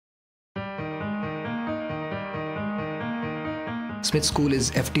Smith School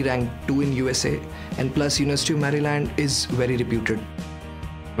is FT rank 2 in USA, and plus University of Maryland is very reputed.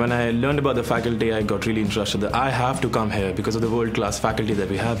 When I learned about the faculty, I got really interested that I have to come here because of the world-class faculty that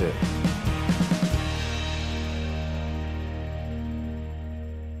we have here.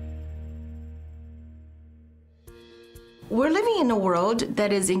 We're living in a world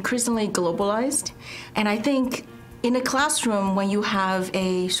that is increasingly globalized, and I think in a classroom, when you have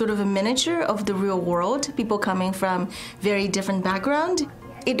a sort of a miniature of the real world, people coming from very different backgrounds,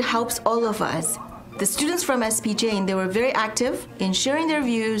 it helps all of us. The students from SPJ, they were very active in sharing their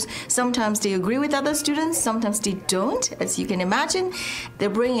views. Sometimes they agree with other students, sometimes they don't, as you can imagine. They're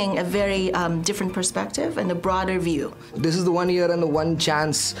bringing a very different perspective and a broader view. This is the 1 year and the one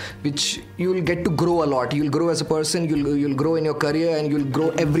chance which you'll get to grow a lot. You'll grow as a person, you'll grow in your career, and you'll grow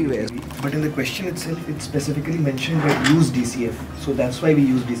everywhere. But in the question itself, it specifically mentioned that use DCF. So that's why we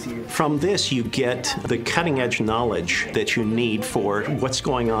use DCF. From this, you get the cutting-edge knowledge that you need for what's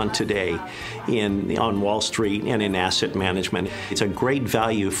going on today on Wall Street and in asset management. It's a great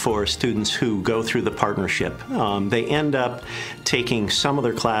value for students who go through the partnership. They end up taking some of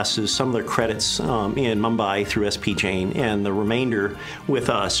their classes, some of their credits in Mumbai through SP Jain, and the remainder with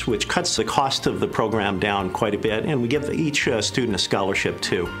us, which cuts the cost of the program down quite a bit, and we give each student a scholarship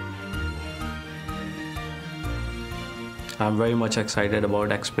too. I'm very much excited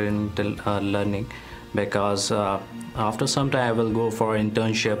about experiential learning because after some time I will go for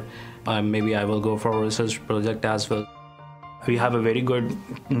internship. Maybe I will go for a research project as well. We have a very good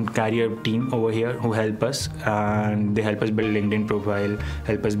career team over here who help us, and they help us build LinkedIn profile,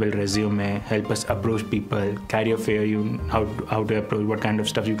 help us build resume, help us approach people, career fair, how to approach, what kind of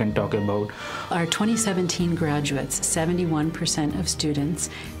stuff you can talk about. Our 2017 graduates, 71% of students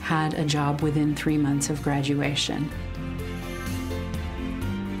had a job within 3 months of graduation.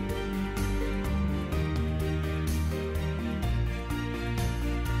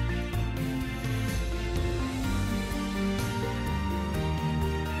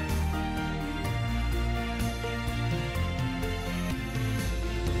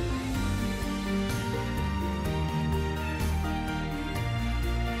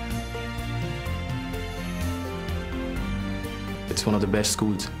 It's one of the best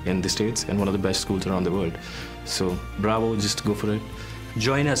schools in the States and one of the best schools around the world. So bravo, just go for it.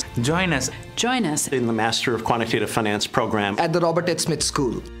 Join us. Join us. Join us In the Master of Quantitative Finance program At the Robert H. Smith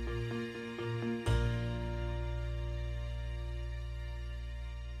School.